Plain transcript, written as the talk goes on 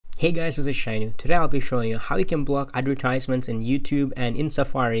Hey guys, this is Shainu. Today I'll be showing you how you can block advertisements in YouTube and in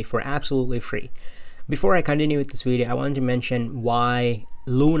Safari for absolutely free. Before I continue with this video, I wanted to mention why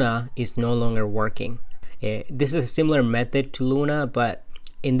Luna is no longer working. This is a similar method to Luna, but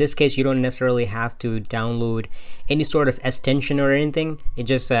in this case you don't necessarily have to download any sort of extension or anything. It's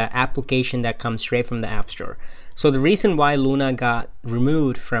just an application that comes straight from the App Store. So the reason why Luna got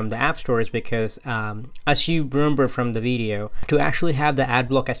removed from the App Store is because, as you remember from the video, to actually have the ad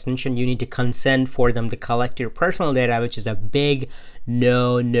block extension, you need to consent for them to collect your personal data, which is a big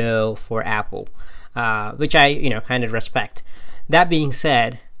no for Apple, which I kind of respect. That being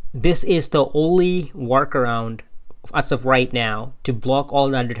said, this is the only workaround as of right now to block all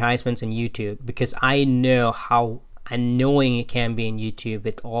the advertisements in YouTube, because I know how annoying it can be in YouTube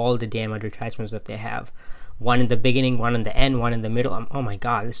with all the damn advertisements that they have. One in the beginning, one in the end, one in the middle. Oh my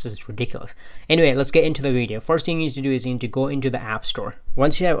god, this is ridiculous. Anyway, let's get into the video. First thing you need to do is you need to go into the App Store.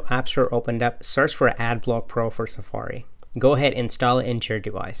 Once you have App Store opened up, search for AdBlock Pro for Safari. Go ahead, install it into your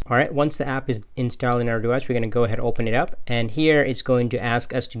device. All right, once the app is installed in our device, we're going to go ahead, open it up, and here it's going to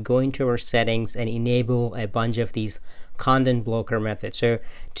ask us to go into our settings and enable a bunch of these content blocker methods. So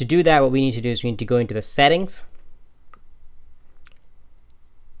to do that, what we need to do is we need to go into the settings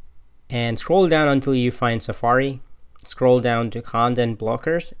and scroll down until you find Safari. Scroll down to content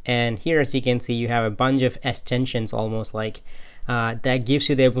blockers, and here, as you can see, you have a bunch of extensions, almost like that gives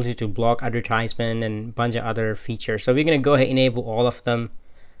you the ability to block advertisement and a bunch of other features. So we're going to go ahead and enable all of them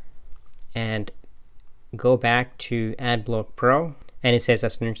and go back to AdBlock Pro, and it says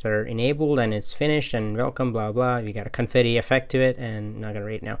extensions are enabled and it's finished and welcome, blah blah. You got a confetti effect to it, and I'm not gonna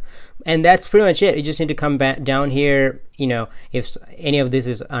rate now. And that's pretty much it. You just need to come back down here. If any of this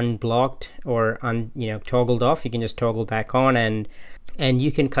is unblocked or toggled off, you can just toggle back on, and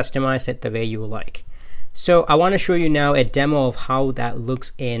you can customize it the way you like. So I want to show you now a demo of how that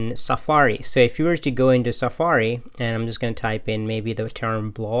looks in Safari. So if you were to go into Safari, and I'm just going to type in maybe the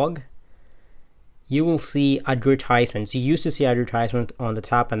term blog, you will see advertisements. You used to see advertisements on the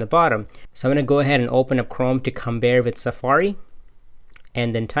top and the bottom. So I'm going to go ahead and open up Chrome to compare with Safari,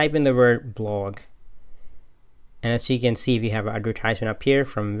 and then type in the word blog. And as you can see, we have an advertisement up here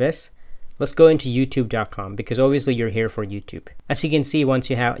from this. Let's go into youtube.com, because obviously you're here for YouTube. As you can see, once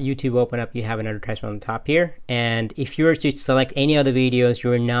you have YouTube open up, you have an advertisement on the top here. And if you were to select any other videos,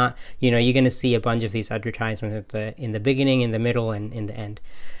 you're not, you're going to see a bunch of these advertisements in the beginning, in the middle, and in the end.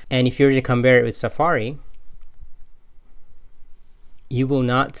 And if you were to compare it with Safari, you will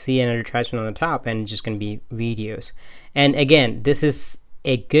not see an advertisement on the top, and it's just going to be videos. And again, this is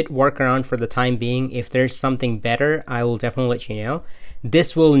a good workaround for the time being. If there's something better, I will definitely let you know.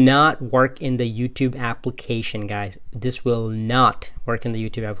 This will not work in the YouTube application, guys. This will not work in the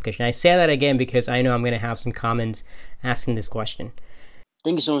YouTube application. I say that again because I know I'm going to have some comments asking this question.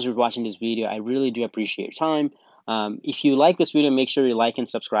 Thank you so much for watching this video. I really do appreciate your time. If you like this video, make sure you like and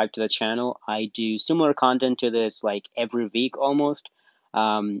subscribe to the channel. I do similar content to this like every week almost.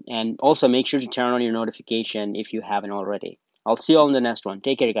 And also make sure to turn on your notification if you haven't already. I'll see you all in the next one.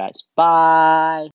 Take care, guys. Bye.